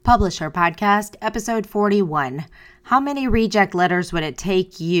Publisher Podcast, Episode 41. How many reject letters would it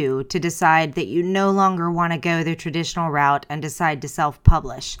take you to decide that you no longer want to go the traditional route and decide to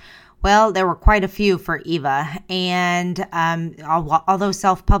self-publish? Well, there were quite a few for Eva, and although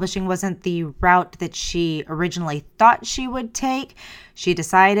self-publishing wasn't the route that she originally thought she would take, she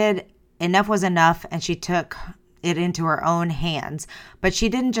decided enough was enough, and she took it into her own hands. But she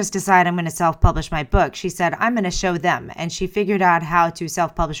didn't just decide, I'm going to self-publish my book. She said, I'm going to show them. And she figured out how to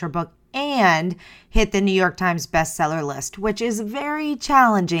self-publish her book and hit the New York Times bestseller list, which is very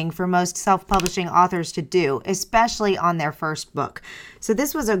challenging for most self-publishing authors to do, especially on their first book. So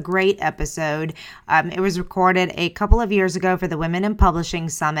this was a great episode. It was recorded a couple of years ago for the Women in Publishing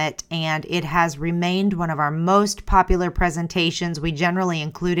Summit, and it has remained one of our most popular presentations. We generally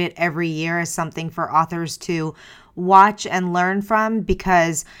include it every year as something for authors to watch and learn from,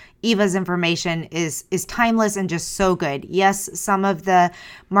 because Eva's information is timeless and just so good. Yes, some of the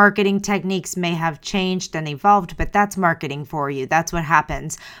marketing techniques may have changed and evolved, but that's marketing for you. That's what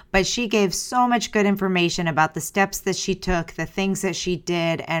happens. But she gave so much good information about the steps that she took, the things that she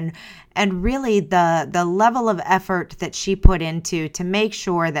did, and really the level of effort that she put into to make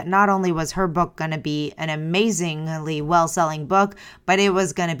sure that not only was her book going to be an amazingly well-selling book, but it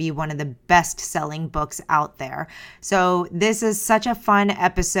was going to be one of the best-selling books out there. So this is such a fun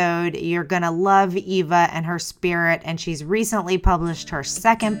episode. You're going to love Eva and her spirit, and she's recently published her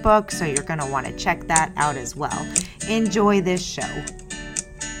second book, so you're going to want to check that out as well. Enjoy this show.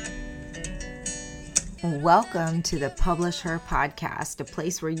 Welcome to the Publish Her Podcast, a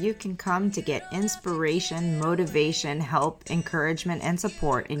place where you can come to get inspiration, motivation, help, encouragement, and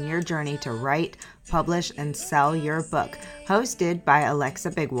support in your journey to write, publish, and sell your book. Hosted by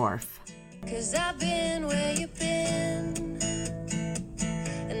Alexa Bigwharf. 'Cause I've been where you've been,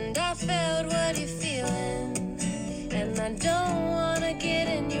 and I felt what you're feeling, and I don't want to get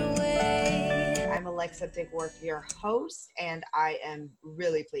in your way. I'm Alexa Bigwharf, your host, and I am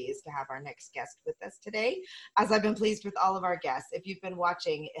really pleased to have our next guest with us today, as I've been pleased with all of our guests. If you've been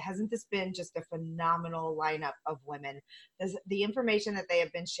watching, hasn't this been just a phenomenal lineup of women? The information that they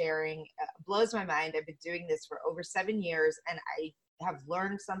have been sharing blows my mind. I've been doing this for over 7 years, and I have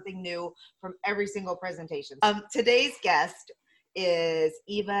learned something new from every single presentation. Today's guest is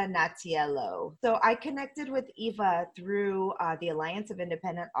Eva Natiello. So I connected with Eva through the Alliance of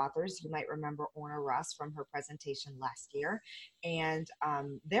Independent Authors. You might remember Orna Russ from her presentation last year, and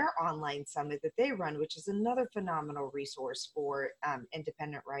their online summit that they run, which is another phenomenal resource for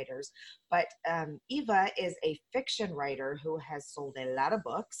independent writers. But Eva is a fiction writer who has sold a lot of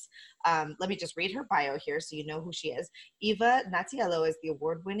books. Let me just read her bio here so you know who she is. Eva Natiello is the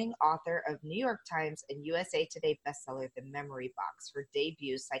award-winning author of New York Times and USA Today bestseller, The Memory Box, her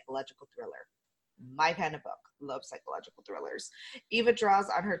debut psychological thriller. My kind of book. Love psychological thrillers. Eva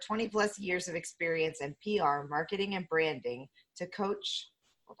draws on her 20 plus years of experience in PR, marketing, and branding to coach.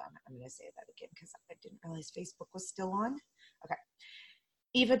 Hold on, I'm going to say that again because I didn't realize Facebook was still on. Okay.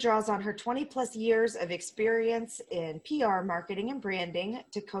 Eva draws on her 20 plus years of experience in PR, marketing, and branding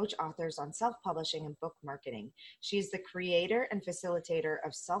to coach authors on self-publishing and book marketing. She's the creator and facilitator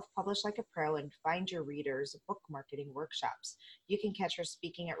of Self-Publish Like a Pro and Find Your Readers book marketing workshops. You can catch her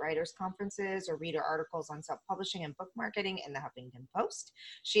speaking at writers' conferences or read her articles on self-publishing and book marketing in the Huffington Post.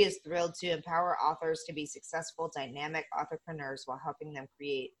 She is thrilled to empower authors to be successful, dynamic entrepreneurs while helping them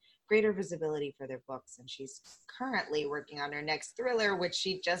create greater visibility for their books. And she's currently working on her next thriller, which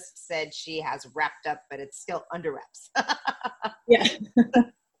she just said she has wrapped up, but it's still under wraps. Yeah.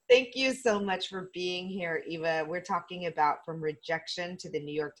 Thank you so much for being here, Eva. We're talking about From Rejection to the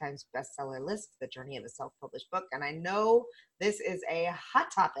New York Times bestseller list, the journey of a self-published book. And I know this is a hot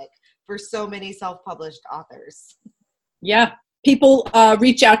topic for so many self-published authors. Yeah. People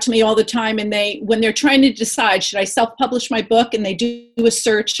reach out to me all the time, and when they're trying to decide, should I self-publish my book, and they do a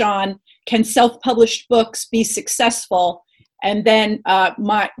search on, can self-published books be successful? And then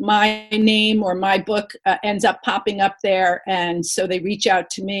my name or my book ends up popping up there, and so they reach out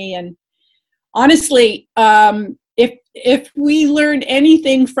to me. And honestly, if we learned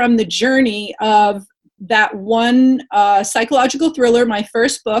anything from the journey of that one psychological thriller, my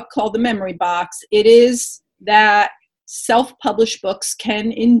first book called The Memory Box, it is that self-published books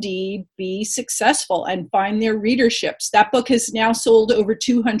can indeed be successful and find their readerships. That book has now sold over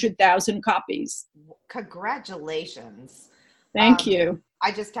 200,000 copies. Congratulations. Thank you.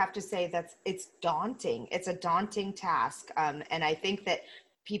 I just have to say it's daunting. It's a daunting task. And I think that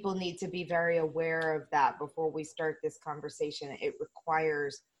people need to be very aware of that before we start this conversation.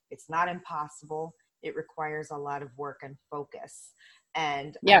 It's not impossible. It requires a lot of work and focus.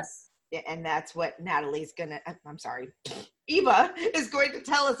 And yes. And that's what Natalie's I'm sorry, Eva is going to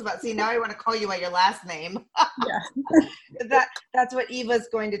tell us about. See, now I want to call you by your last name. Yeah. That's what Eva's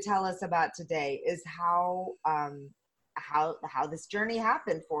going to tell us about today, is how this journey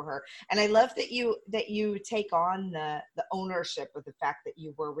happened for her. And I love that you take on the ownership of the fact that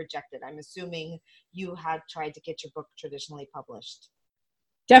you were rejected. I'm assuming you had tried to get your book traditionally published.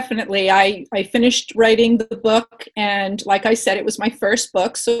 Definitely. I finished writing the book, and like I said, it was my first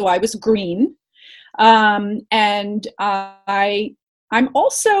book, so I was green. And I'm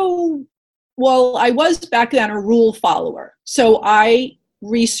also, well, I was back then a rule follower. So I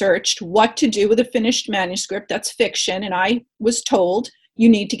researched what to do with a finished manuscript that's fiction, and I was told you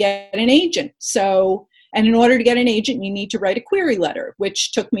need to get an agent. And in order to get an agent, you need to write a query letter,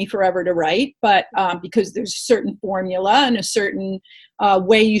 which took me forever to write, but because there's a certain formula and a certain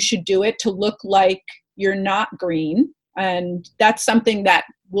way you should do it to look like you're not green. And that's something that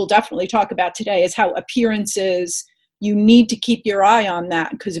we'll definitely talk about today, is how appearances, you need to keep your eye on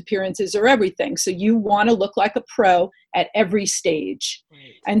that, because appearances are everything. So you want to look like a pro at every stage.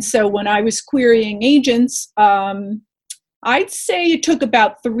 Right. And so when I was querying agents, I'd say it took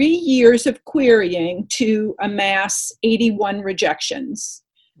about 3 years of querying to amass 81 rejections.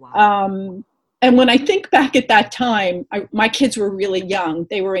 Wow. And when I think back at that time, my kids were really young.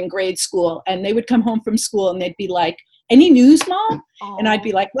 They were in grade school, and they would come home from school and they'd be like, "Any news, Mom?" Oh. And I'd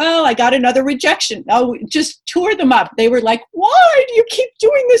be like, "Well, I got another rejection." Oh, just tore them up. They were like, "Why do you keep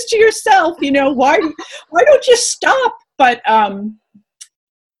doing this to yourself? You know, why don't you stop?" But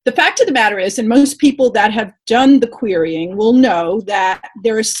the fact of the matter is, and most people that have done the querying will know, that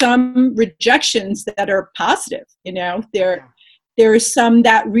there are some rejections that are positive. You know, there are some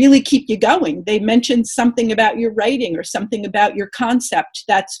that really keep you going. They mention something about your writing or something about your concept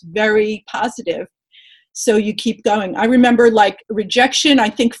that's very positive. So you keep going. I remember, like, rejection, I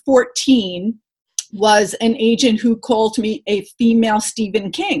think 14, was an agent who called me a female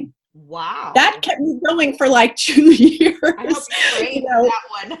Stephen King. Wow. That kept me going for like 2 years. I hope you prayed for that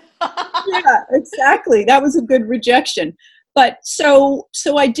one. Yeah, exactly. That was a good rejection. But so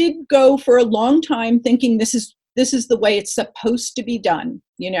I did go for a long time thinking this is the way it's supposed to be done,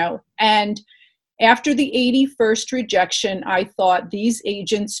 you know. And after the 81st rejection, I thought, these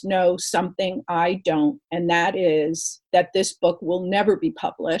agents know something I don't, and that is that this book will never be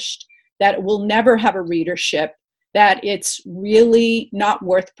published, that it will never have a readership, that it's really not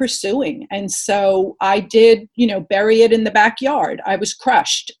worth pursuing. And so I did, you know, bury it in the backyard. I was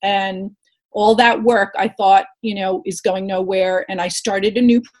crushed. And all that work, I thought, you know, is going nowhere. And I started a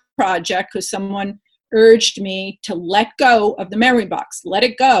new project because someone urged me to let go of the memory box, let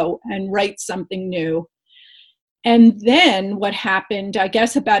it go and write something new. And then what happened, I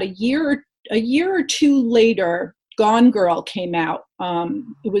guess about a year or two later, Gone Girl came out.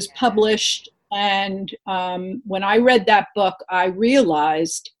 It was published. And when I read that book, I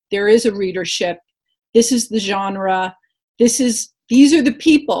realized there is a readership. This is the genre. These are the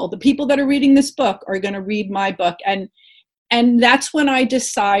people that are reading this book are going to read my book. And that's when I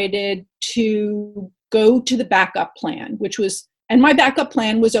decided to go to the backup plan, and my backup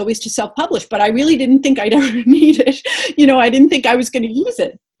plan was always to self-publish, but I really didn't think I'd ever need it. You know, I didn't think I was going to use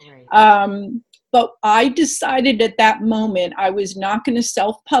it. Right. But I decided at that moment I was not going to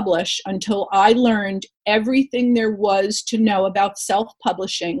self-publish until I learned everything there was to know about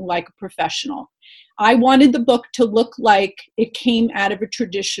self-publishing like a professional. I wanted the book to look like it came out of a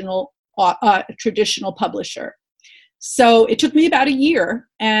traditional publisher. So it took me about a year,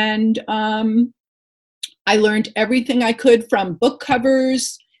 and I learned everything I could, from book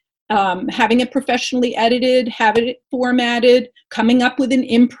covers, having it professionally edited, having it formatted, coming up with an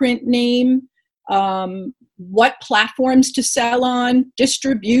imprint name, what platforms to sell on,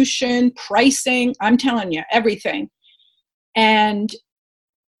 distribution, pricing, I'm telling you, everything. And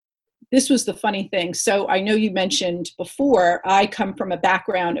this was the funny thing. So I know you mentioned before, I come from a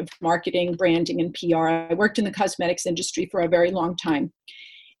background of marketing, branding, and PR. I worked in the cosmetics industry for a very long time.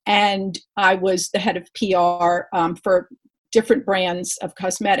 And I was the head of PR for different brands of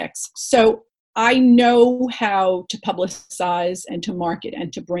cosmetics. So I know how to publicize and to market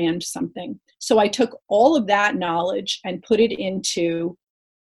and to brand something. So I took all of that knowledge and put it into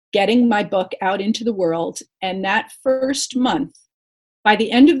getting my book out into the world. And that first month, by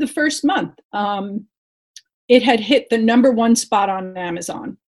the end of the first month, it had hit the #1 spot on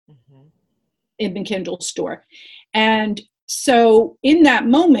Amazon in the Kindle store. And so in that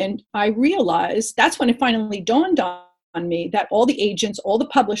moment, I realized, that's when it finally dawned on me that all the agents, all the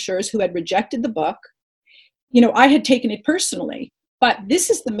publishers who had rejected the book, you know, I had taken it personally. But this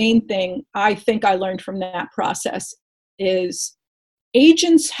is the main thing I think I learned from that process, is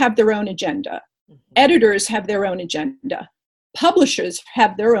agents have their own agenda. Editors have their own agenda. Publishers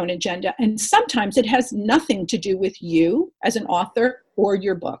have their own agenda. And sometimes it has nothing to do with you as an author or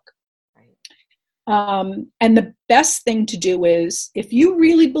your book. And the best thing to do is, if you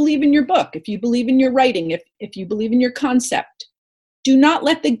really believe in your book, if you believe in your writing, if you believe in your concept, do not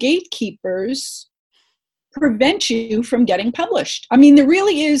let the gatekeepers prevent you from getting published. I mean, there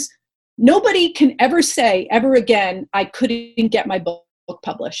really is, nobody can ever say ever again, I couldn't get my book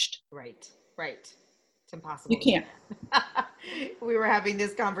published. Right. It's impossible. You can't. We were having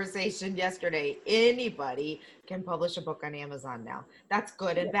this conversation yesterday. Anybody can publish a book on Amazon now. That's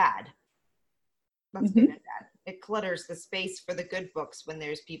good and bad. That's good and bad. It clutters the space for the good books when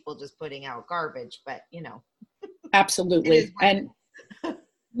there's people just putting out garbage, but Absolutely. And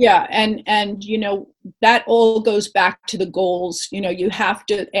yeah, and that all goes back to the goals. You have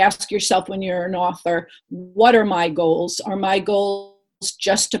to ask yourself when you're an author, what are my goals? Are my goals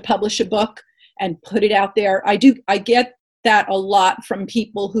just to publish a book and put it out there? I get that a lot from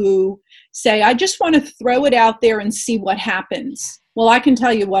people who say, I just want to throw it out there and see what happens. Well, I can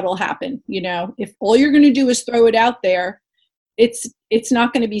tell you what'll happen. If all you're going to do is throw it out there, it's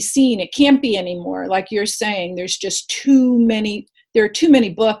not going to be seen. It can't be anymore. Like you're saying, there are too many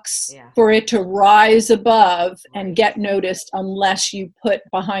books for it to rise above and get noticed unless you put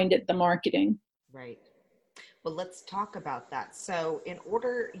behind it the marketing. Right. Well, let's talk about that. So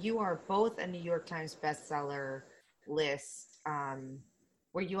you are both a New York Times bestseller list.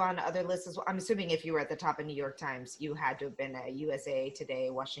 Were you on other lists as well? I'm assuming if you were at the top of New York Times, you had to have been a USA Today,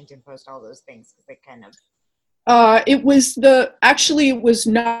 Washington Post, all those things. Because they kind of. It was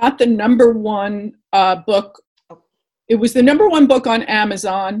not the number one book. It was the number one book on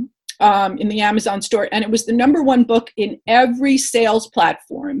Amazon, in the Amazon store, and it was the number one book in every sales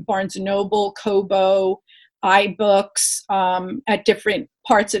platform: Barnes & Noble, Kobo, iBooks, at different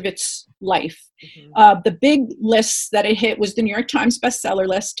parts of its life. The big lists that it hit was the New York Times bestseller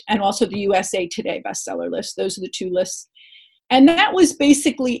list and also the USA Today bestseller list. Those are the two lists. And that was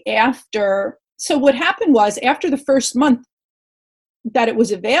basically so what happened was, after the first month that it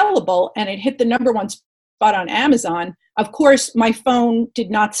was available and it hit the number one spot on Amazon, of course, my phone did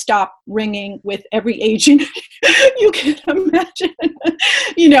not stop ringing with every agent you can imagine,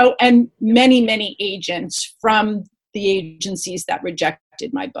 and many, many agents from the agencies that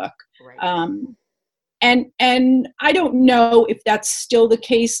rejected my book. Right. And I don't know if that's still the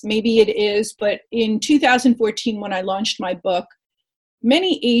case. Maybe it is. But in 2014, when I launched my book,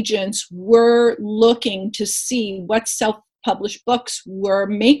 many agents were looking to see what self-published books were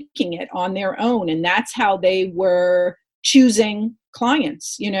making it on their own. And that's how they were choosing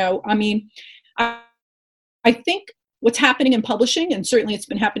clients. I think what's happening in publishing, and certainly it's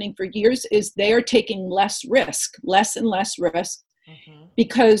been happening for years, is they are taking less and less risk,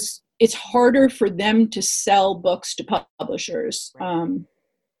 because it's harder for them to sell books to publishers,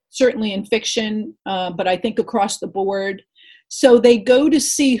 certainly in fiction, but I think across the board. So they go to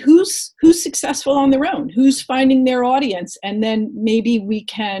see who's successful on their own, who's finding their audience, and then maybe we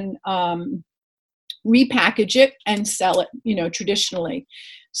can repackage it and sell it, traditionally.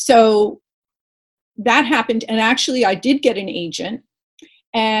 So that happened, and actually I did get an agent,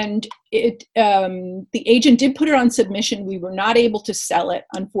 and the agent did put it on submission. We were not able to sell it,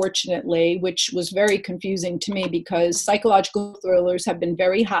 unfortunately, which was very confusing to me because psychological thrillers have been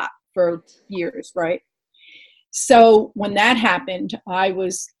very hot for years, right? So when that happened, I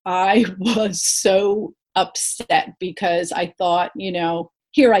was so upset because I thought,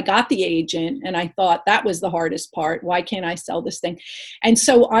 here I got the agent, and I thought that was the hardest part. Why can't I sell this thing? And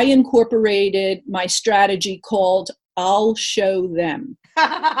so I incorporated my strategy called I'll Show Them.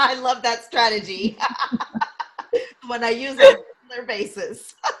 I love that strategy. When I use it on a regular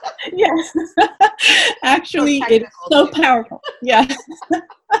basis. Yes. Actually, it's so powerful. Yes.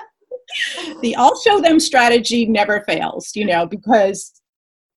 The I'll Show Them strategy never fails, because,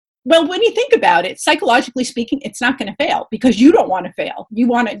 well, when you think about it, psychologically speaking, it's not going to fail because you don't want to fail. You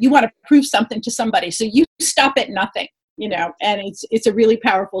want to prove something to somebody. So you stop at nothing, and it's a really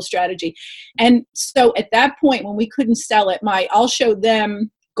powerful strategy. And so at that point, when we couldn't sell it, my I'll Show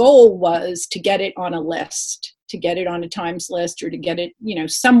Them goal was to get it on a list, to get it on a Times list, or to get it,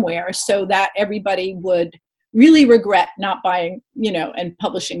 somewhere, so that everybody would really regret not buying, and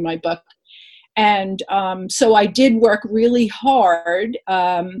publishing my book. And so I did work really hard.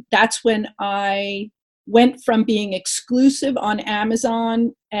 That's when I went from being exclusive on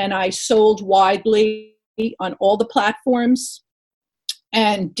Amazon, and I sold widely on all the platforms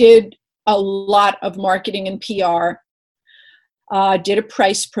and did a lot of marketing and PR, did a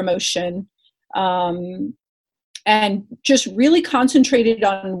price promotion. and just really concentrated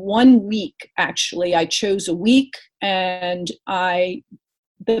on 1 week. Actually, I chose a week, and the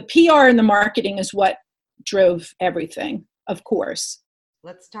PR and the marketing is what drove everything, of course.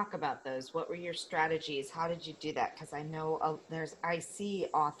 Let's talk about those. What were your strategies? How did you do that? Because I know I see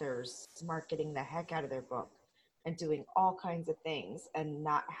authors marketing the heck out of their book and doing all kinds of things and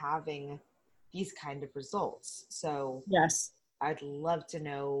not having these kind of results. So Yes. I'd love to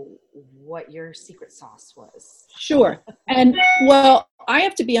know what your secret sauce was. Sure. And well, I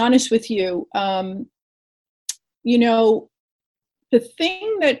have to be honest with you. You know, the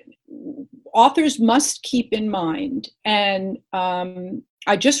thing that authors must keep in mind, and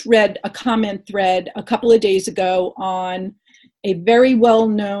I just read a comment thread a couple of days ago on a very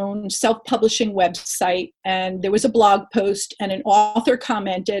well-known self-publishing website, and there was a blog post, and an author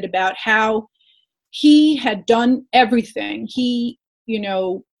commented about how he had done everything. He,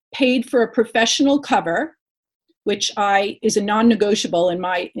 paid for a professional cover, which is a non-negotiable in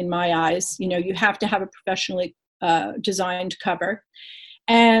my eyes. You have to have a professionally designed cover.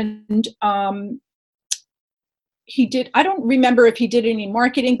 And he did, I don't remember if he did any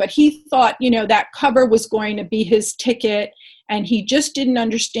marketing, but he thought, that cover was going to be his ticket. And he just didn't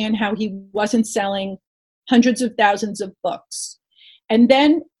understand how he wasn't selling hundreds of thousands of books. And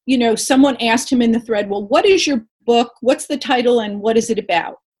then, someone asked him in the thread, well, what is your book? What's the title and what is it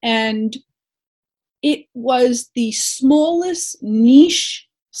about? And it was the smallest niche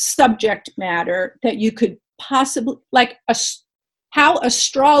subject matter that you could possibly, like how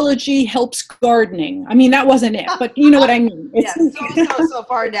astrology helps gardening. I mean, that wasn't it, but you know what I mean. Yes, so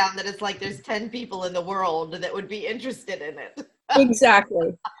far down that it's like there's 10 people in the world that would be interested in it.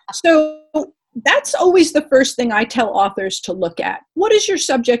 Exactly. So that's always the first thing I tell authors to look at. What is your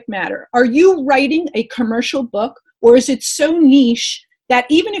subject matter? Are you writing a commercial book, or is it so niche that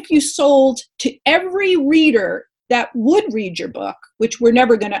even if you sold to every reader that would read your book, which we're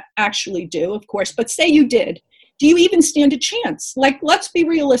never going to actually do, of course, but say you did, do you even stand a chance? Like, let's be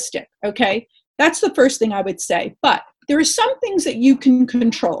realistic, okay? That's the first thing I would say. But there are some things that you can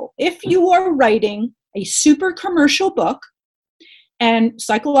control. If you are writing a super commercial book, and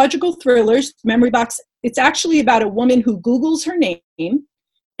psychological thrillers, Memory Box, it's actually about a woman who Googles her name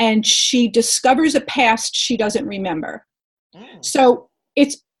and she discovers a past she doesn't remember. So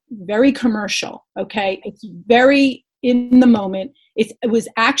it's very commercial, okay? It's very in the moment. It was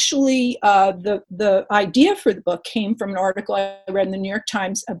actually, the idea for the book came from an article I read in the New York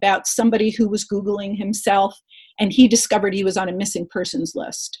Times about somebody who was Googling himself, and he discovered he was on a missing persons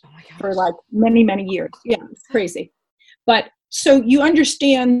list for like many, many years. Yeah, it's crazy. But so you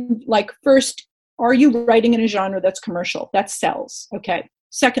understand, like, first, are you writing in a genre that's commercial, that sells? Okay.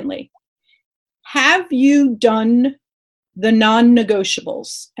 Secondly, have you done the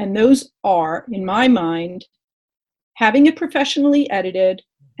non-negotiables? And those are, in my mind, having it professionally edited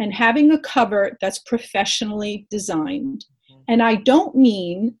and having a cover that's professionally designed. And I don't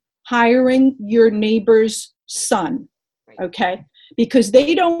mean hiring your neighbor's son, okay? Because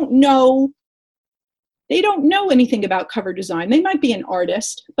they don't know anything about cover design. They might be an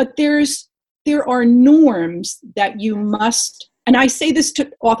artist, but there are norms that you must, and I say this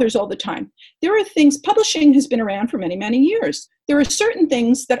to authors all the time. There are things, publishing has been around for many, many years. There are certain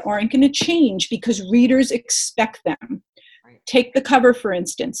things that aren't going to change because readers expect them. Right. Take the cover, for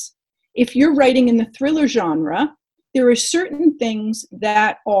instance. If you're writing in the thriller genre, there are certain things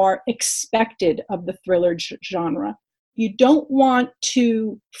that are expected of the thriller genre. You don't want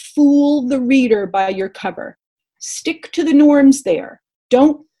to fool the reader by your cover. Stick to the norms there.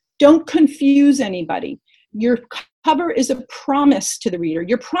 Don't confuse anybody. Your cover is a promise to the reader.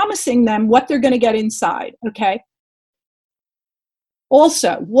 You're promising them what they're going to get inside, okay?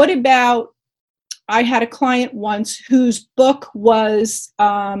 Also, what about, I had a client once whose book was,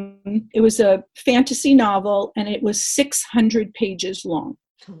 it was a fantasy novel, and it was 600 pages long.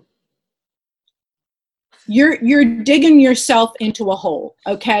 You're digging yourself into a hole,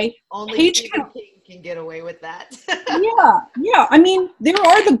 okay? Only Page count can get away with that. Yeah. I mean, there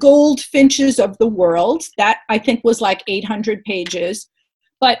are the Goldfinches of the world. That, I think, was like 800 pages.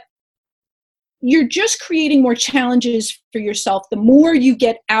 But you're just creating more challenges for yourself the more you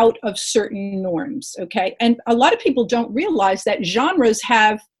get out of certain norms, okay? And a lot of people don't realize that genres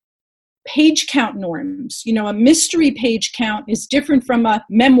have page count norms. A mystery page count is different from a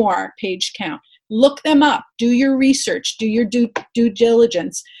memoir page count. Look them up, do your research, do your due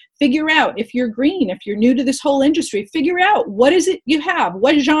diligence, figure out if you're green, if you're new to this whole industry, figure out what is it you have,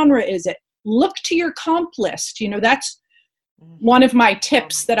 what genre is it? Look to your comp list. That's one of my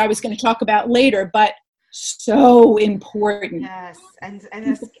tips that I was going to talk about later, but So important. Yes,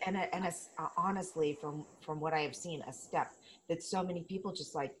 honestly, from what I have seen, a step that so many people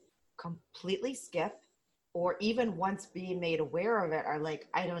just like completely skip, or even once being made aware of it, are like,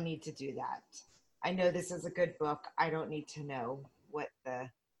 I don't need to do that. I know this is a good book. I don't need to know what the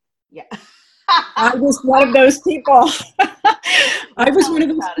yeah. I was one of those people. I was Tell one us of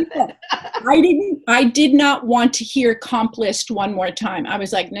those about it people. then. I did not want to hear Complist one more time. I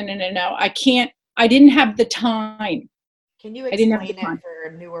was like, no. I can't. I didn't have the time. Can you I didn't have the explain it time.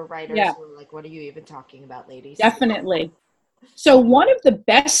 for newer writers Yeah, who are like, what are you even talking about, ladies? definitely. So one of the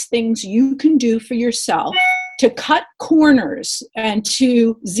best things you can do for yourself to cut corners and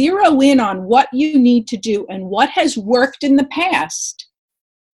to zero in on what you need to do and what has worked in the past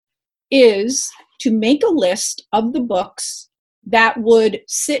is to make a list of the books that would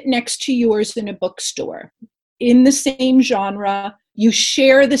sit next to yours in a bookstore in the same genre. You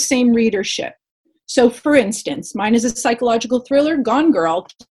share the same readership. So for instance, mine is a psychological thriller, Gone Girl,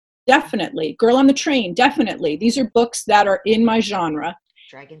 definitely. Girl on the Train, definitely. These are books that are in my genre.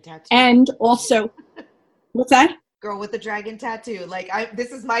 Dragon tattoo. And also, what's that? Girl with the dragon tattoo. Like,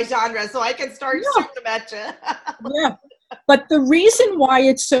 this is my genre, so I can start Yeah. shooting them at you. Yeah. But the reason why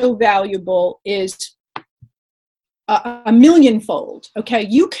it's so valuable is a millionfold. Okay.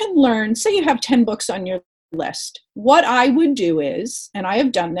 You can learn, say you have 10 books on your list. What I would do is, and I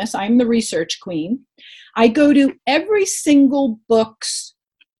have done this, I'm the research queen. I go to every single book's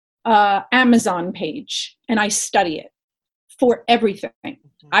Amazon page and I study it for everything.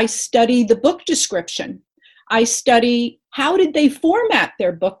 I study the book description. I study how did they format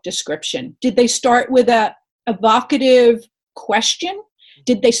their book description? Did they start with a evocative question?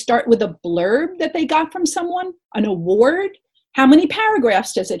 Did they start with a blurb that they got from someone? An award? How many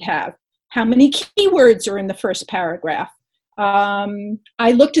paragraphs does it have? How many keywords are in the first paragraph?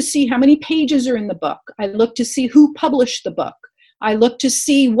 I look to see how many pages are in the book. I look to see who published the book. I look to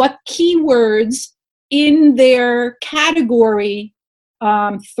see what keywords in their category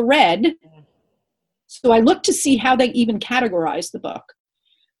thread. So I look to see how they even categorize the book.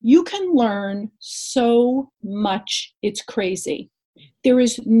 You can learn so much. It's crazy. There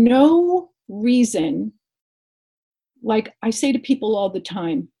is no reason, like I say to people all the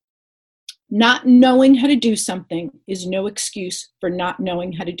time, not knowing how to do something is no excuse for not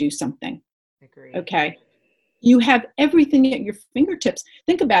knowing how to do something. Agreed. Okay. You have everything at your fingertips.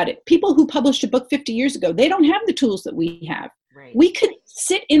 Think about it. People who published a book 50 years ago, they don't have the tools that we have. Right. We could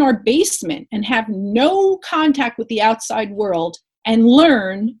sit in our basement and have no contact with the outside world and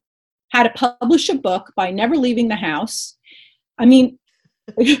learn how to publish a book by never leaving the house. I mean,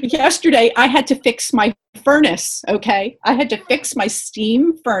 yesterday I had to fix my furnace, okay? I had to fix my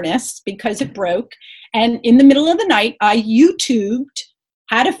steam furnace because it broke. And in the middle of the night, I YouTubed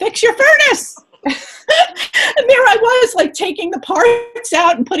how to fix your furnace. And there I was, like, taking the parts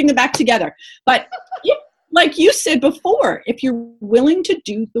out and putting them back together. But like you said before, if you're willing to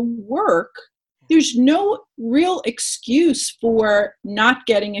do the work, there's no real excuse for not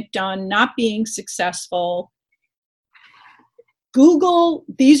getting it done, not being successful. Google,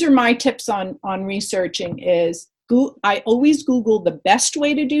 these are my tips on researching is, I always Google the best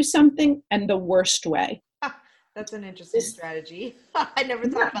way to do something and the worst way. That's an interesting strategy. I never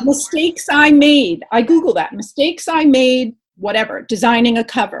thought about mistakes I made. I Google that. Mistakes I made, whatever, designing a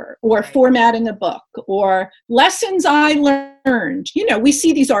cover or formatting a book or lessons I learned. You know, we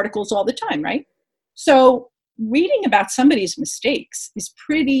see these articles all the time, right? So reading about somebody's mistakes is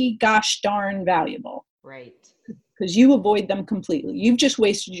pretty gosh darn valuable. Right. Because you avoid them completely. You've just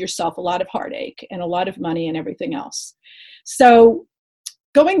wasted yourself a lot of heartache and a lot of money and everything else. So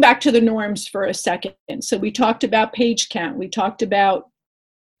going back to the norms for a second. So we talked about page count. We talked about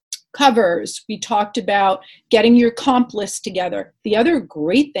covers. We talked about getting your comp list together. The other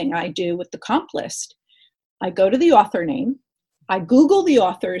great thing I do with the comp list, I go to the author name, I Google the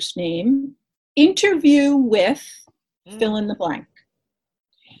author's name, interview with fill in the blank.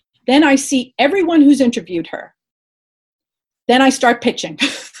 Then I see everyone who's interviewed her. Then I start pitching.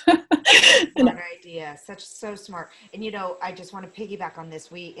 Smart idea. So smart. And you know, I just want to piggyback on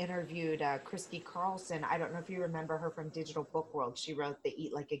this. We interviewed Christy Carlson. I don't know if you remember her from Digital Book World. She wrote the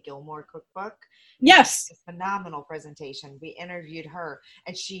Eat Like a Gilmore cookbook. Yes. It's a phenomenal presentation. We interviewed her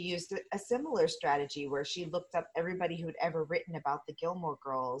and she used a similar strategy where she looked up everybody who had ever written about the Gilmore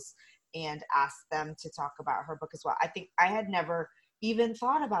Girls and asked them to talk about her book as well. I think I had never even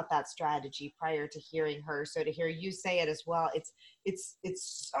thought about that strategy prior to hearing her. So to hear you say it as well, it's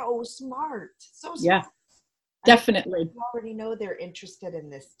so smart. So smart. Yeah, definitely. You already know they're interested in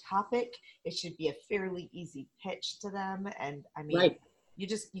this topic. It should be a fairly easy pitch to them. And I mean, right.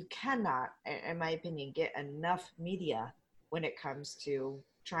 you cannot, in my opinion, get enough media when it comes to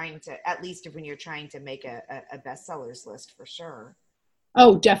trying to, at least if when you're trying to make a bestsellers list, for sure.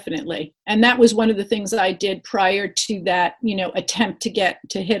 Oh, definitely. And that was one of the things I did prior to that, attempt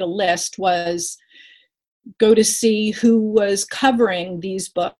to hit a list, was go to see who was covering these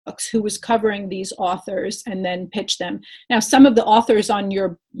books, who was covering these authors, and then pitch them. Now, some of the authors on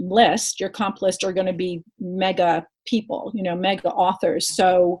your list, your comp list, are going to be mega people, mega authors.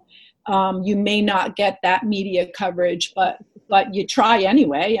 So you may not get that media coverage, but you try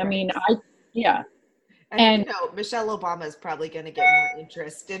anyway. I mean, yeah. And Michelle Obama is probably going to get more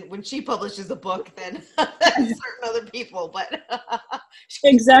interest in when she publishes a book than certain other people, but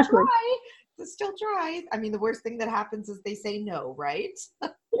exactly. Still try. I mean, the worst thing that happens is they say no, right?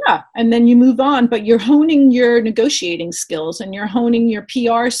 Yeah, and then you move on, but you're honing your negotiating skills and you're honing your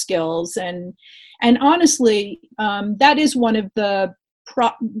PR skills, and honestly, that is one of the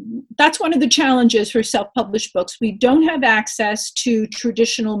that's one of the challenges for self-published books. We don't have access to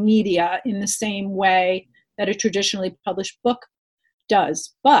traditional media in the same way that a traditionally published book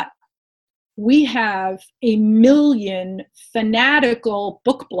does, but we have a million fanatical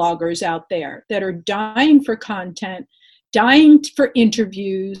book bloggers out there that are dying for content, dying for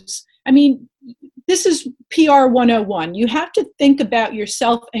interviews. I mean, this is PR 101. You have to think about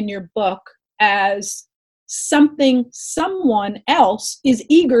yourself and your book as something someone else is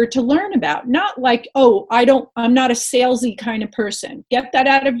eager to learn about. Not like, oh, I'm not a salesy kind of person. Get that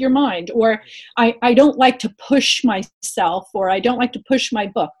out of your mind. Or I don't like to push myself, or I don't like to push my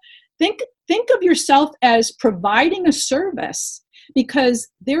book. Think of yourself as providing a service, because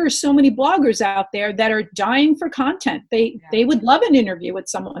there are so many bloggers out there that are dying for content. They would love an interview with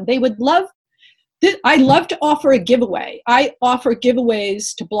someone. They would love, I love to offer a giveaway. I offer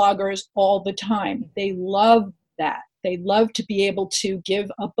giveaways to bloggers all the time. They love that. They love to be able to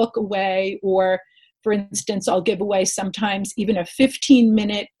give a book away, or for instance, I'll give away sometimes even a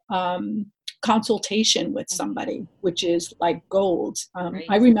 15-minute consultation with somebody, which is like gold. Right.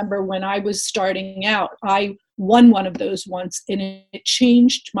 I remember when I was starting out, I won one of those once, and it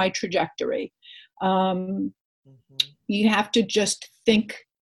changed my trajectory. You have to just think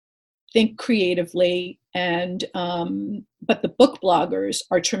creatively, and but the book bloggers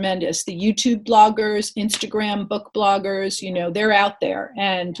are tremendous. The YouTube bloggers, Instagram book bloggers, they're out there.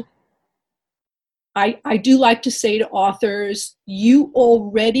 And I do like to say to authors, you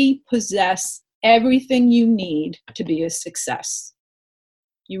already possess everything you need to be a success.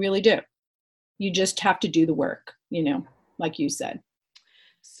 You really do. You just have to do the work, like you said.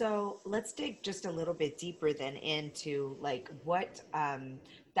 So let's dig just a little bit deeper then into like what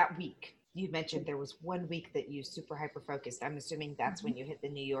that week. You mentioned there was 1 week that you super hyper focused. I'm assuming that's when you hit the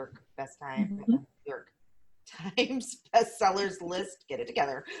New York New York Times bestsellers list. Get it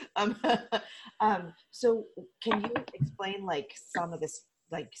together. So can you explain like some of this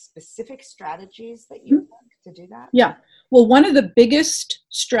like specific strategies that you took to do that? Yeah. Well, one of the biggest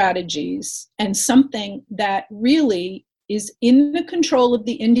strategies, and something that really is in the control of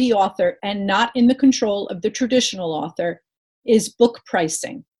the indie author and not in the control of the traditional author, is book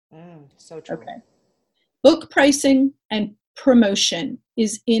pricing. So true. Okay. Book pricing and promotion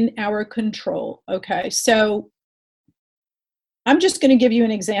is in our control. Okay. So I'm just going to give you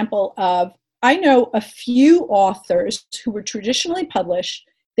an example of, I know a few authors who were traditionally published.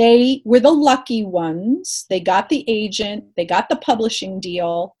 They were the lucky ones. They got the agent, they got the publishing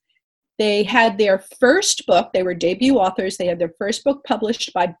deal. They had their first book, they were debut authors. They had their first book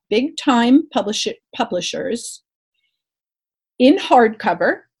published by big time publishers in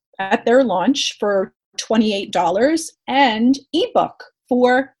hardcover at their launch for $28, and ebook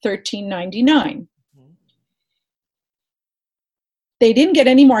for $13.99. They didn't get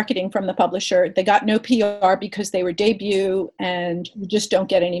any marketing from the publisher. They got no PR because they were debut, and you just don't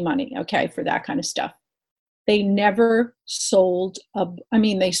get any money, okay, for that kind of stuff. They never sold,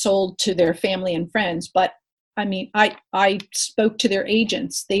 they sold to their family and friends, but I spoke to their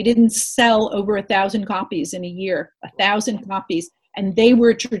agents. They didn't sell over 1,000 copies in a year, 1,000 copies, and they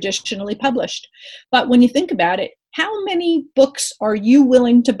were traditionally published. But when you think about it, how many books are you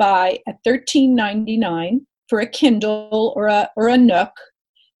willing to buy at $13.99 for a Kindle or a Nook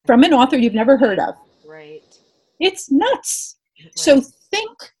from an author you've never heard of? Right. It's nuts. Right. So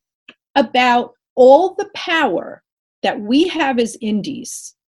think about all the power that we have as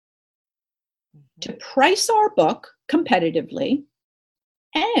indies to price our book competitively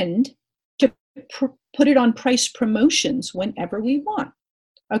and to put it on price promotions whenever we want.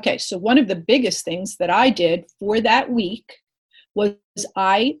 Okay, so one of the biggest things that I did for that week was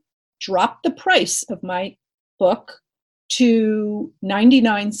I dropped the price of my book to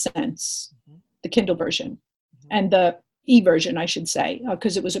 99 cents, the Kindle version, and the e-version, I should say,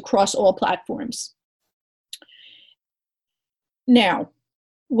 because it was across all platforms. Now,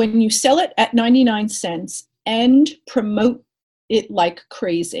 when you sell it at 99 cents and promote it like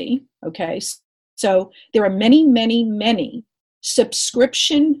crazy, okay, so there are many, many, many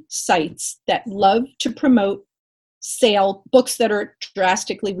subscription sites that love to promote sale books that are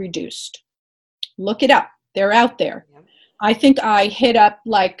drastically reduced. Look it up. They're out there. Yep. I think I hit up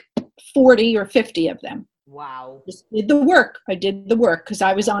like 40 or 50 of them. Wow. Just did the work. I did the work because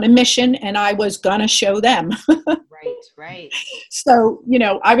I was on a mission and I was gonna show them. Right. So,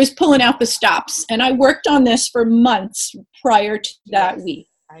 I was pulling out the stops, and I worked on this for months prior to that Yes, week.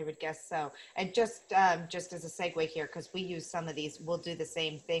 I would guess so. And just as a segue here, because we use some of these, we'll do the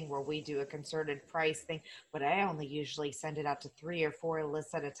same thing where we do a concerted price thing, but I only usually send it out to 3 or 4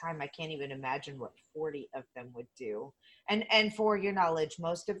 lists at a time. I can't even imagine what 40 of them would do. And for your knowledge,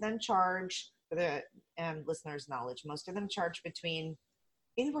 most of them charge, for the listeners' knowledge, most of them charge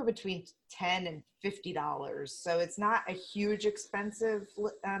anywhere between $10 and $50. So it's not a huge expensive.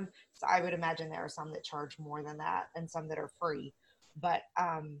 So I would imagine there are some that charge more than that and some that are free. But,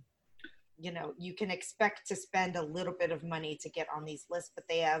 you can expect to spend a little bit of money to get on these lists, but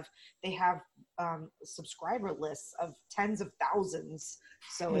they have subscriber lists of tens of thousands.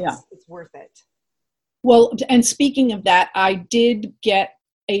 So it's worth it. Well, and speaking of that, I did get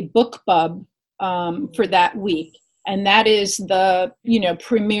a BookBub for that week. And that is the,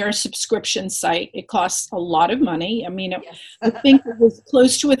 premier subscription site. It costs a lot of money. I mean, Yes. I think it was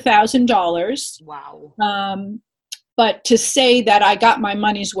close to $1,000. Wow. But to say that I got my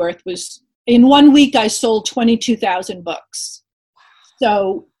money's worth was, in 1 week, I sold 22,000 books.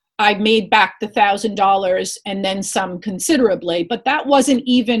 So I made back the $1,000 and then some considerably, but that wasn't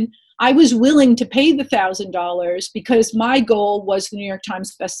even, I was willing to pay the $1,000 because my goal was the New York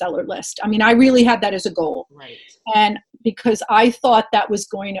Times bestseller list. I mean, I really had that as a goal. Right. And because I thought that was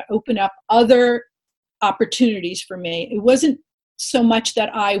going to open up other opportunities for me. It wasn't so much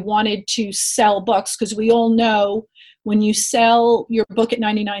that I wanted to sell books, because we all know when you sell your book at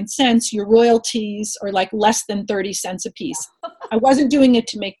 99 cents, your royalties are like less than 30 cents a piece. I wasn't doing it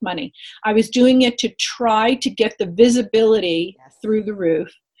to make money. I was doing it to try to get the visibility through the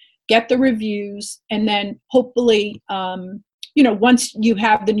roof, get the reviews, and then hopefully, once you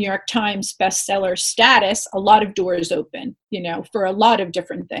have the New York Times bestseller status, a lot of doors open, for a lot of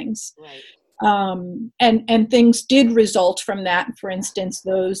different things. Right. And things did result from that. For instance,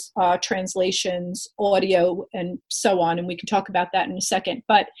 those translations, audio, and so on. And we can talk about that in a second.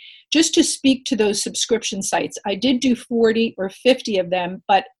 But just to speak to those subscription sites, I did do 40 or 50 of them,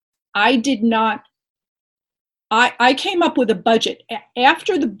 but I did not. I came up with a budget.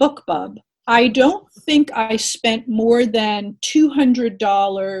 After the BookBub, I don't think I spent more than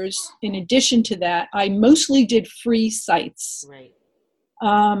 $200 in addition to that. I mostly did free sites. Right.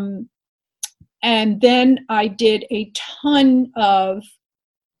 And then I did a ton of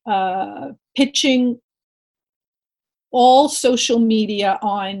pitching, all social media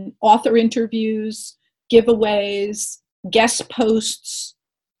on author interviews, giveaways, guest posts.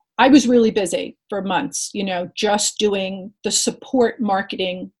 I was really busy for months, just doing the support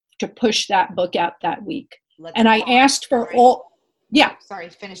marketing to push that book out that week. And I asked for all. Yeah. Sorry,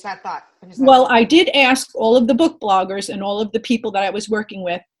 finish that thought. Well, I did ask all of the book bloggers and all of the people that I was working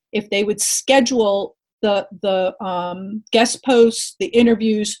with if they would schedule the guest posts, the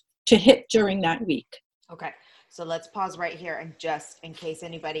interviews to hit during that week. Okay. So let's pause right here, and just in case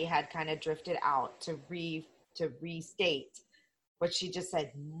anybody had kind of drifted out, to restate what she just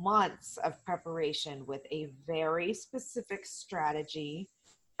said: months of preparation with a very specific strategy,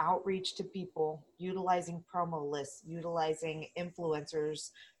 outreach to people, utilizing promo lists, utilizing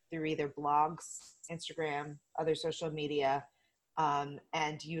influencers through either blogs, Instagram, other social media,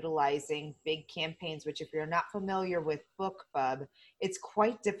 and utilizing big campaigns, which, if you're not familiar with BookBub, it's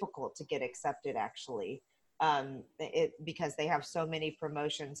quite difficult to get accepted, actually, because they have so many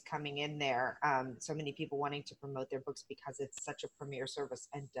promotions coming in there, so many people wanting to promote their books because it's such a premier service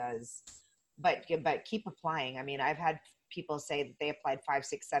and does. But keep applying. I mean, I've had people say that they applied 5,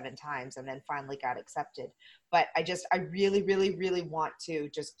 6, 7 times and then finally got accepted. But I really, really, really want to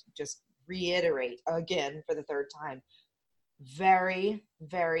just reiterate again for the third time: very,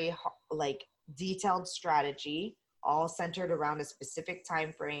 very detailed strategy, all centered around a specific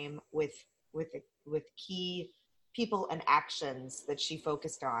time frame with key people and actions that she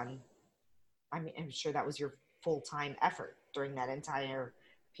focused on. I mean, I'm sure that was your full-time effort during that entire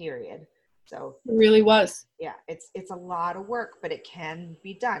period. So it really was. Yeah, it's a lot of work, but it can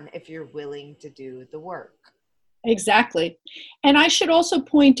be done if you're willing to do the work. Exactly. And I should also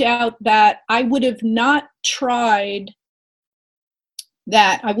point out that I would have not tried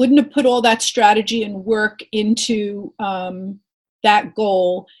that. I wouldn't have put all that strategy and work into that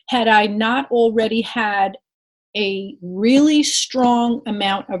goal had I not already had a really strong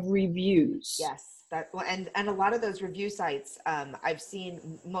amount of reviews. Yes. And a lot of those review sites, I've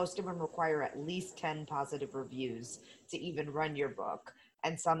seen most of them require at least 10 positive reviews to even run your book.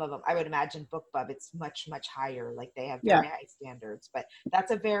 And some of them, I would imagine BookBub, it's much, much higher. Like they have very high standards, but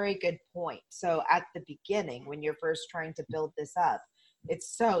that's a very good point. So at the beginning, when you're first trying to build this up,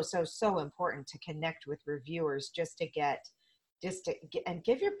 it's so, so, so important to connect with reviewers just to get and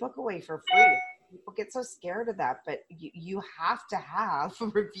give your book away for free. People get so scared of that, but you have to have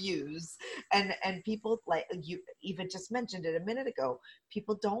reviews, and people, like you even just mentioned it a minute ago,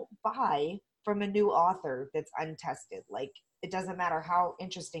 people don't buy from a new author that's untested. Like it doesn't matter how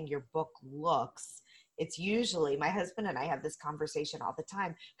interesting your book looks. It's usually, my husband and I have this conversation all the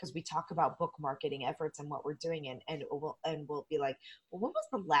time because we talk about book marketing efforts and what we're doing, and we'll be like, well, when was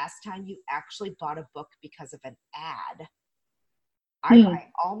the last time you actually bought a book because of an ad? I buy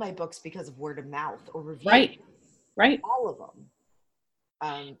all my books because of word of mouth or reviews. Right. All of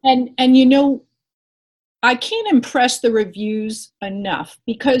them. And you know, I can't impress the reviews enough,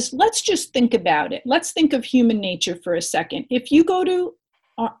 because let's just think about it. Let's think of human nature for a second. If you go to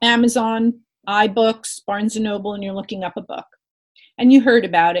Amazon, iBooks, Barnes & Noble, and you're looking up a book, and you heard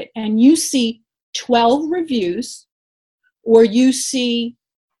about it, and you see 12 reviews, or you see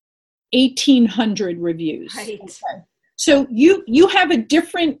 1,800 reviews. Right. Okay. So you have a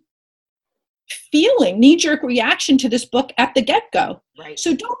different feeling, knee-jerk reaction to this book at the get-go. Right.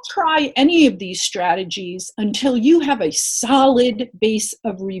 So don't try any of these strategies until you have a solid base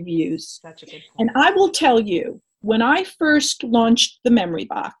of reviews. Such a good point. And I will tell you, when I first launched the Memory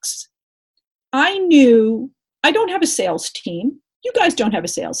Box, I knew I don't have a sales team. You guys don't have a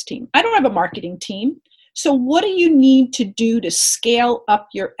sales team. I don't have a marketing team. So what do you need to do to scale up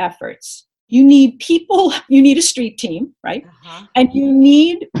your efforts? You need people, you need a street team, right? Uh-huh. And you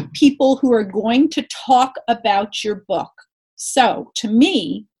need people who are going to talk about your book. So to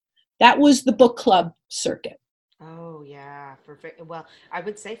me, that was the book club circuit. Oh yeah, well, I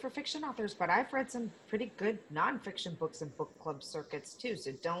would say for fiction authors, but I've read some pretty good nonfiction books and book club circuits too.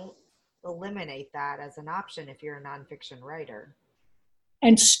 So don't eliminate that as an option if you're a nonfiction writer.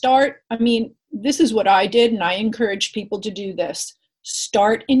 And this is what I did, and I encourage people to do this.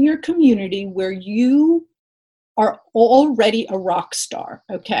 Start in your community where you are already a rock star,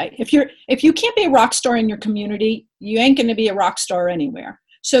 okay? If you can't be a rock star in your community, you ain't going to be a rock star anywhere.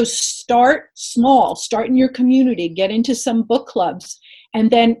 So start small, start in your community, get into some book clubs,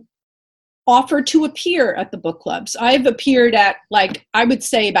 and then offer to appear at the book clubs. I've appeared at, I would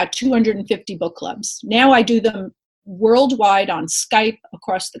say about 250 book clubs. Now I do them worldwide on Skype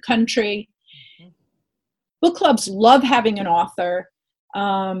across the country. Book clubs love having an author.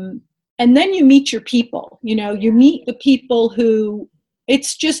 And then you meet your people, you meet the people who,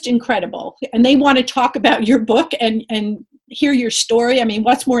 it's just incredible. And they want to talk about your book and hear your story. I mean,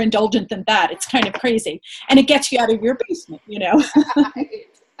 what's more indulgent than that? It's kind of crazy. And it gets you out of your basement,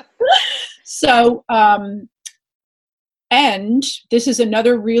 So, and this is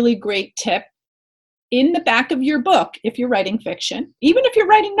another really great tip. In the back of your book, if you're writing fiction, even if you're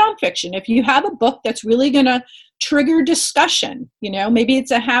writing nonfiction, if you have a book that's really going to trigger discussion, maybe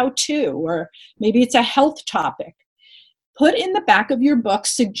it's a how-to, or maybe it's a health topic, put in the back of your book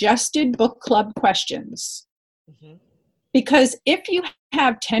suggested book club questions. Mm-hmm. Because if you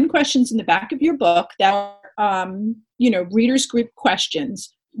have 10 questions in the back of your book that are, readers group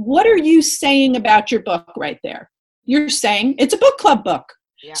questions, what are you saying about your book right there? You're saying it's a book club book.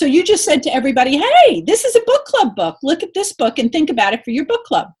 Yeah. So you just said to everybody, hey, this is a book club book. Look at this book and think about it for your book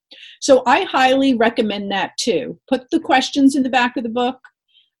club. So I highly recommend that too. Put the questions in the back of the book.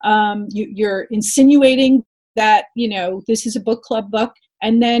 You're insinuating that, this is a book club book,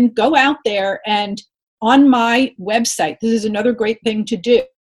 and then go out there and on my website, this is another great thing to do.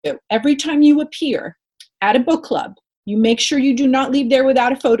 Every time you appear at a book club, you make sure you do not leave there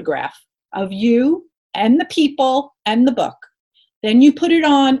without a photograph of you and the people and the book. Then you put it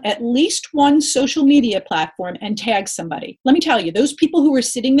on at least one social media platform and tag somebody. Let me tell you, those people who are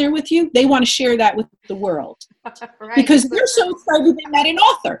sitting there with you, they want to share that with the world. Right. Because they're so excited they met an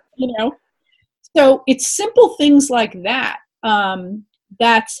author, So it's simple things like that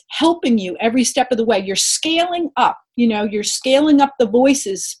that's helping you every step of the way. You're scaling up, you're scaling up the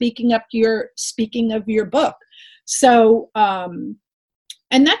voices, speaking of your book. So,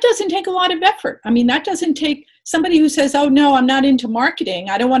 and that doesn't take a lot of effort. I mean, that doesn't take somebody who says, oh no, I'm not into marketing,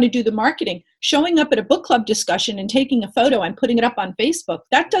 I don't want to do the marketing. showing up at a book club discussion and taking a photo and putting it up on Facebook,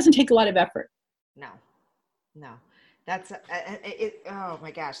 that doesn't take a lot of effort. No. That's oh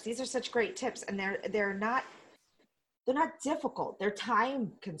my gosh, these are such great tips, and they're not difficult. They're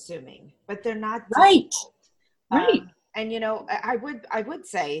time consuming, but they're not difficult. Right. And I would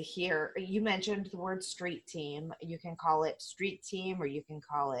say here, you mentioned the word street team. You can call it street team, or you can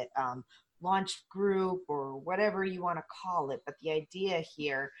call it launch group, or whatever you want to call it. But the idea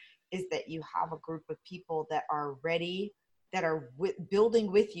here is that you have a group of people that are ready, that are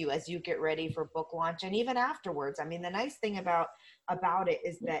building with you as you get ready for book launch, and even afterwards. I mean, the nice thing about it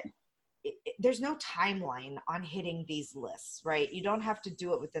is that there's no timeline on hitting these lists, right? You don't have to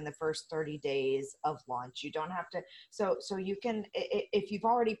do it within the first 30 days of launch. You don't have to. So you can, if you've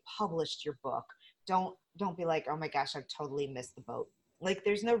already published your book, don't be like, oh my gosh, I've totally missed the boat. Like,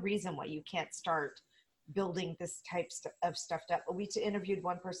 there's no reason why you can't start building this type of stuff up. We interviewed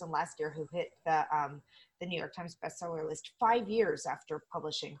one person last year who hit the New York Times bestseller list 5 years after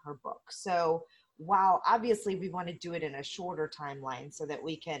publishing her book. So while obviously we want to do it in a shorter timeline so that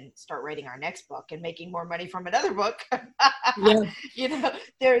we can start writing our next book and making more money from another book,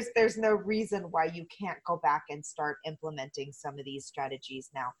 there's no reason why you can't go back and start implementing some of these strategies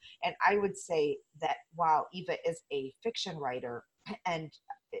now. And I would say that while Eva is a fiction writer, and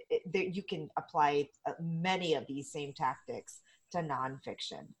you can apply many of these same tactics to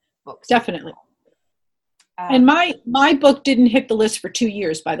nonfiction books. Definitely. And my book didn't hit the list for 2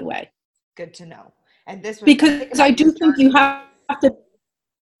 years, by the way. Good to know. And this was because I do think you have to.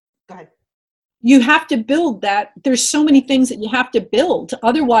 Go ahead. You have to build that. There's so many things that you have to build.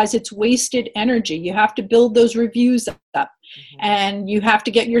 Otherwise, it's wasted energy. You have to build those reviews up, and you have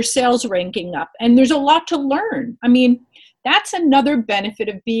to get your sales ranking up. And there's a lot to learn. I mean, that's another benefit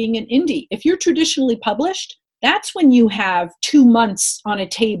of being an indie. If you're traditionally published, that's when you have 2 months on a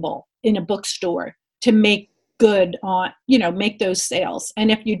table in a bookstore to make good on, make those sales.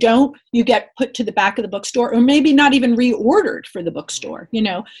 And if you don't, you get put to the back of the bookstore, or maybe not even reordered for the bookstore.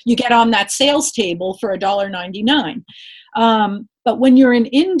 You get on that sales table for $1.99. But when you're an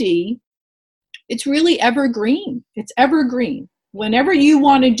indie, it's really evergreen. It's evergreen. Whenever you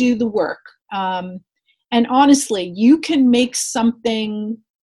want to do the work. And honestly, you can make something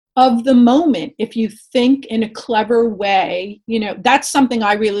of the moment if you think in a clever way. That's something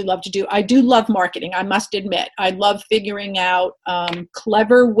I really love to do. I do love marketing, I must admit. I love figuring out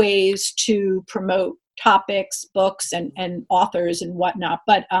clever ways to promote topics, books, and authors and whatnot.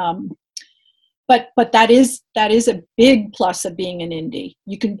 But that is a big plus of being an indie.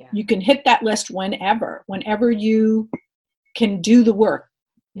 You can hit that list whenever you can do the work.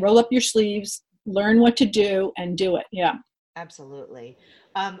 Roll up your sleeves, learn what to do, and do it. Yeah. Absolutely.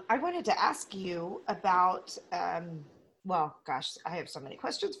 I wanted to ask you about, well, gosh, I have so many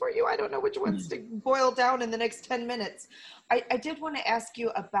questions for you. I don't know which ones to boil down in the next 10 minutes. I did want to ask you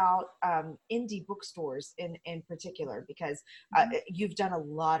about indie bookstores in particular, because you've done a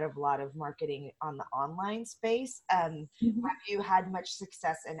lot of marketing on the online space. Have you had much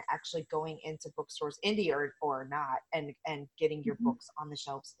success in actually going into bookstores, indie or not, and getting your books on the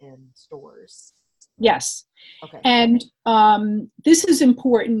shelves in stores? Yes. Okay. And this is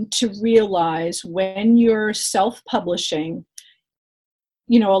important to realize when you're self-publishing.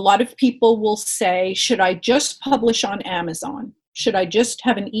 A lot of people will say, should I just publish on Amazon? Should I just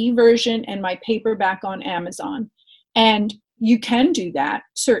have an e-version and my paperback on Amazon? And you can do that,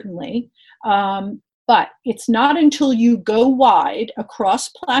 certainly. But it's not until you go wide across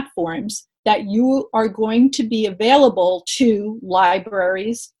platforms that you are going to be available to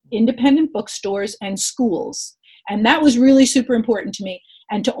libraries, independent bookstores, and schools. And that was really super important to me.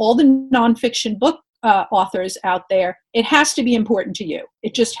 And to all the nonfiction book authors out there, it has to be important to you.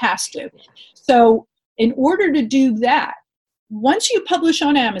 It just has to. So in order to do that, once you publish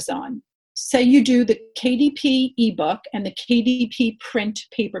on Amazon, say you do the KDP ebook and the KDP print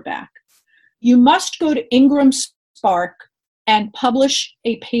paperback, you must go to Ingram Spark and publish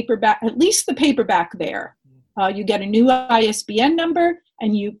a paperback, at least the paperback there. You get a new ISBN number,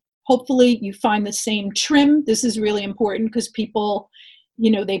 and hopefully you find the same trim. This is really important because people,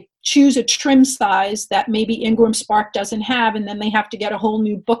 they choose a trim size that maybe Ingram Spark doesn't have, and then they have to get a whole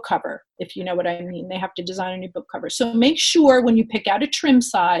new book cover, if you know what I mean. They have to design a new book cover. So make sure when you pick out a trim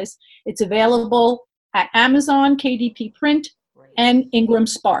size, it's available at Amazon, KDP Print, and Ingram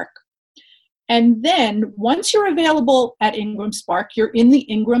Spark. And then once you're available at Ingram Spark, you're in the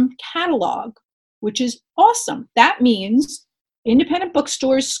Ingram catalog, which is awesome. That means independent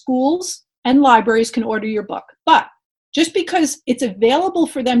bookstores, schools, and libraries can order your book. But just because it's available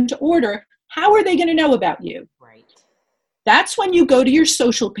for them to order, how are they going to know about you? Right. That's when you go to your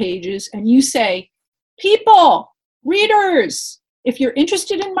social pages and you say, people, readers, if you're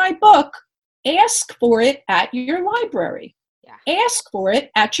interested in my book, ask for it at your library. Yeah. Ask for it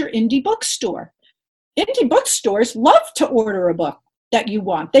at your indie bookstore. Indie bookstores love to order a book that you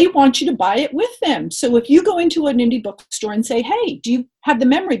want. They want you to buy it with them. So if you go into an indie bookstore and say, hey, do you have the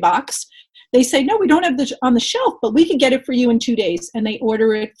memory box? They say, no, we don't have this on the shelf, but we can get it for you in 2 days. And they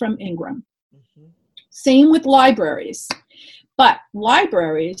order it from Ingram. Mm-hmm. Same with libraries. But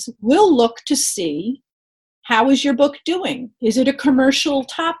libraries will look to see, how is your book doing? Is it a commercial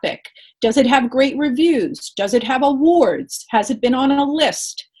topic? Does it have great reviews? Does it have awards? Has it been on a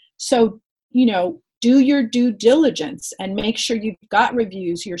list? So, do your due diligence and make sure you've got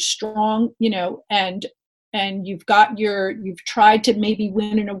reviews, you're strong, and you've tried to maybe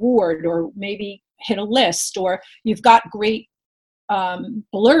win an award or maybe hit a list, or you've got great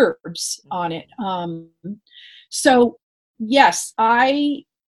blurbs on it. So yes, the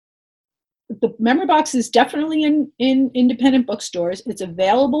memory box is definitely in independent bookstores. It's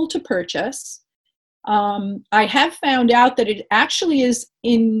available to purchase. I have found out that it actually is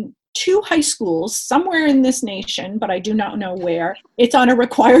in 2 high schools somewhere in this nation, but I do not know where. It's on a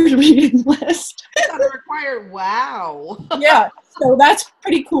required reading list. It's on a required, wow. Yeah, so that's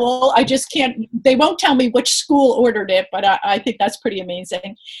pretty cool. I just can't, they won't tell me which school ordered it, but I think that's pretty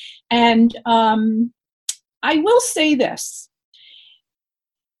amazing. And I will say this.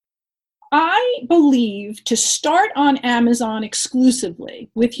 I believe to start on Amazon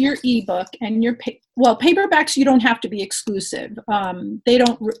exclusively with your ebook and your paperbacks, you don't have to be exclusive. They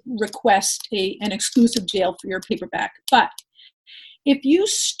don't request an exclusive deal for your paperback. But if you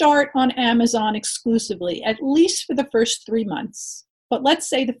start on Amazon exclusively, at least for the first 3 months, but let's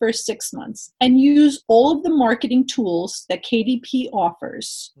say the first 6 months, and use all of the marketing tools that KDP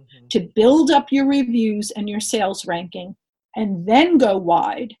offers to build up your reviews and your sales ranking, and then go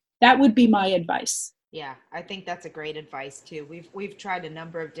wide, that would be my advice. Yeah, I think that's a great advice too. We've tried a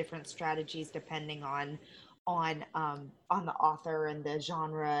number of different strategies depending on the author and the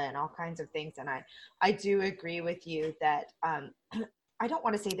genre and all kinds of things. And I do agree with you that I don't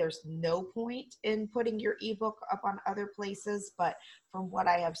want to say there's no point in putting your ebook up on other places, but from what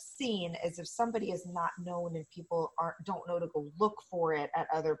I have seen is if somebody is not known and people don't know to go look for it at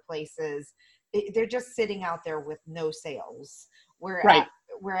other places, they're just sitting out there with no sales.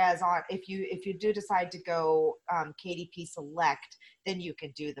 Whereas if you do decide to go KDP Select, then you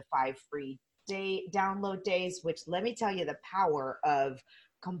can do the 5 free download days, which let me tell you the power of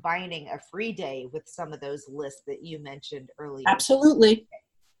combining a free day with some of those lists that you mentioned earlier. Absolutely.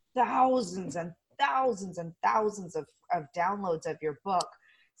 Thousands and thousands and thousands of downloads of your book.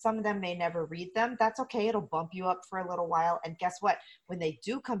 Some of them may never read them. That's okay. It'll bump you up for a little while. And guess what? When they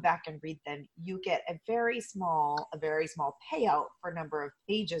do come back and read them, you get a very small payout for number of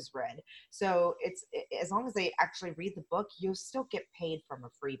pages read. So it's, as long as they actually read the book, you'll still get paid from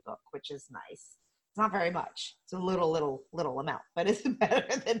a free book, which is nice. It's not very much. It's a little amount, but it's better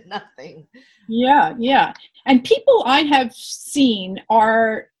than nothing. Yeah, yeah. And people I have seen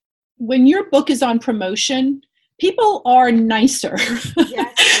are, when your book is on promotion, people are nicer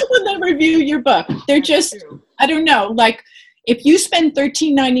Yes. when they review your book. They're That's just, true. I don't know, like if you spend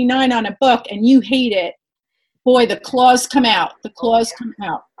 $13.99 on a book and you hate it, boy, the claws come out. The claws come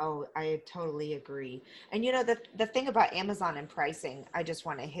out. Oh, I totally agree. And the thing about Amazon and pricing, I just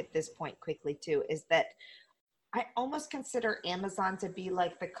want to hit this point quickly too, is that I almost consider Amazon to be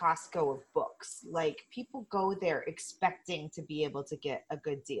like the Costco of books. Like people go there expecting to be able to get a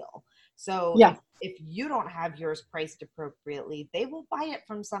good deal. So Yeah. if you don't have yours priced appropriately, they will buy it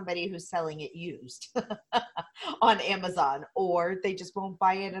from somebody who's selling it used on Amazon, or they just won't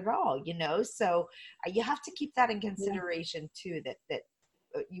buy it at all, So you have to keep that in consideration too, that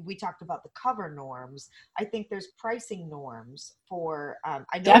we talked about the cover norms. I think there's pricing norms for, I know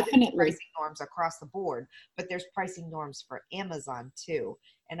there's Definitely. pricing norms across the board, but there's pricing norms for Amazon too.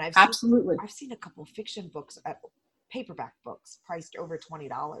 And I've seen a couple of fiction books, paperback books priced over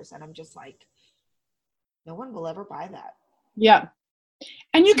 $20. And I'm just like, no one will ever buy that. Yeah.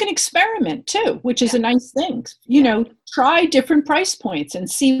 And you can experiment too, which is Yeah. a nice thing. Try different price points and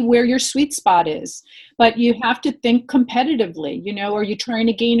see where your sweet spot is. But you have to think competitively. Are you trying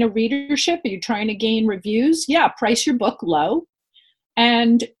to gain a readership? Are you trying to gain reviews? Yeah, price your book low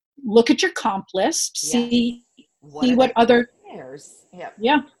and look at your comp list. See what other. Yep.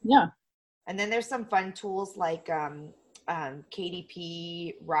 Yeah. And then there's some fun tools like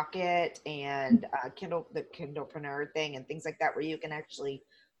KDP Rocket and the Kindlepreneur thing and things like that, where you can actually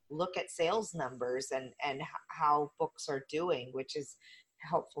look at sales numbers and how books are doing, which is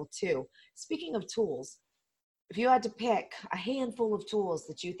helpful too. Speaking of tools, if you had to pick a handful of tools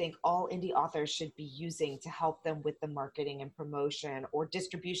that you think all indie authors should be using to help them with the marketing and promotion or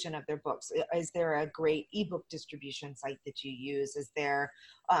distribution of their books, is there a great ebook distribution site that you use? Is there,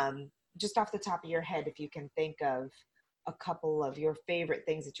 just off the top of your head, if you can think of a couple of your favorite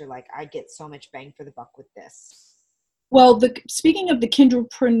things that you're like, I get so much bang for the buck with this? Well, speaking of the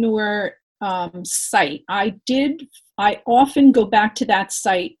Kindlepreneur site, I often go back to that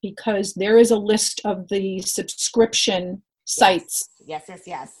site because there is a list of the subscription sites. Yes.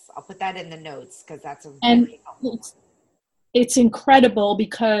 I'll put that in the notes because that's and really helpful. It's incredible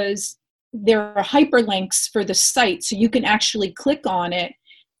because there are hyperlinks for the site, so you can actually click on it,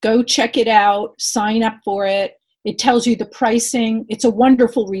 go check it out, sign up for it. It tells you the pricing. It's a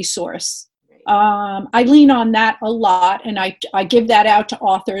wonderful resource. I lean on that a lot, and I give that out to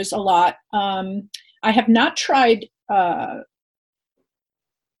authors a lot. I have not tried,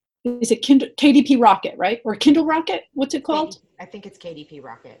 is it KDP Rocket, right? Or Kindle Rocket? What's it called? I think it's KDP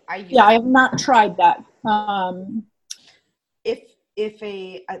Rocket. I have not tried that. The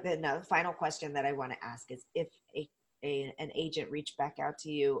final question that I want to ask is, if an agent reached back out to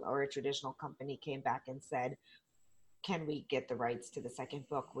you, or a traditional company came back and said, can we get the rights to the second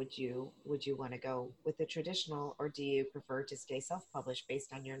book? Would you want to go with the traditional, or do you prefer to stay self-published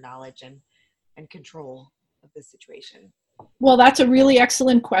based on your knowledge and control of the situation? Well, that's a really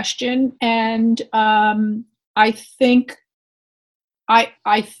excellent question. And I think I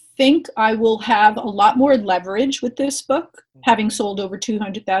will have a lot more leverage with this book, having sold over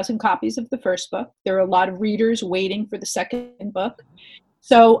 200,000 copies of the first book. There are a lot of readers waiting for the second book.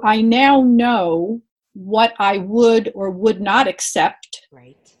 So I now know what I would or would not accept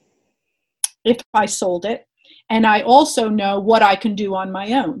if I sold it. And I also know what I can do on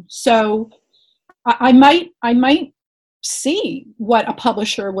my own. So I might see what a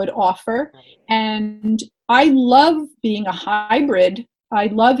publisher would offer. And I love being a hybrid. I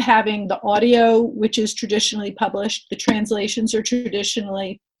love having the audio, which is traditionally published. The translations are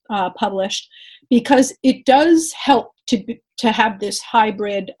traditionally published, because it does help to have this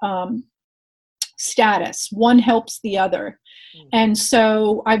hybrid status. One helps the other. And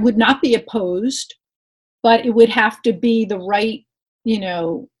so I would not be opposed, but it would have to be the right,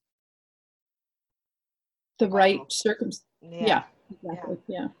 right circumstance. Yeah, exactly.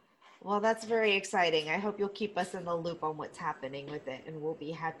 Yeah. Well, that's very exciting. I hope you'll keep us in the loop on what's happening with it, and we'll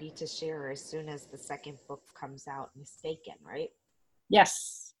be happy to share as soon as the second book comes out. Mistaken, right?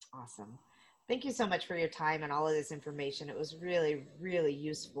 Yes. Awesome. Thank you so much for your time and all of this information. It was really, really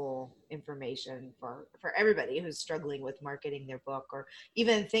useful information for everybody who's struggling with marketing their book, or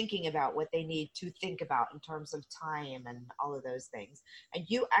even thinking about what they need to think about in terms of time and all of those things. And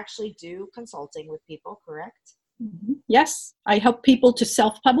you actually do consulting with people, correct? Mm-hmm. Yes. I help people to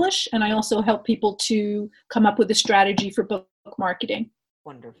self-publish, and I also help people to come up with a strategy for book marketing.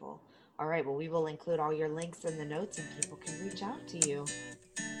 Wonderful. All right. Well, we will include all your links in the notes, and people can reach out to you.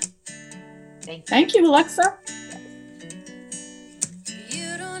 Thank you, Alexa.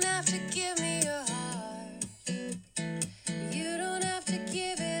 You don't have to give me your heart. You don't have to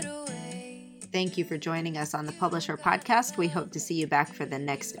give it away. Thank you for joining us on the Publisher Podcast. We hope to see you back for the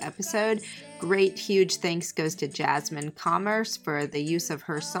next episode. Great, huge thanks goes to Jasmine Commerce for the use of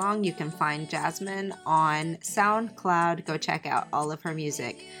her song. You can find Jasmine on SoundCloud. Go check out all of her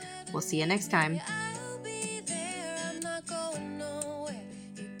music. We'll see you next time.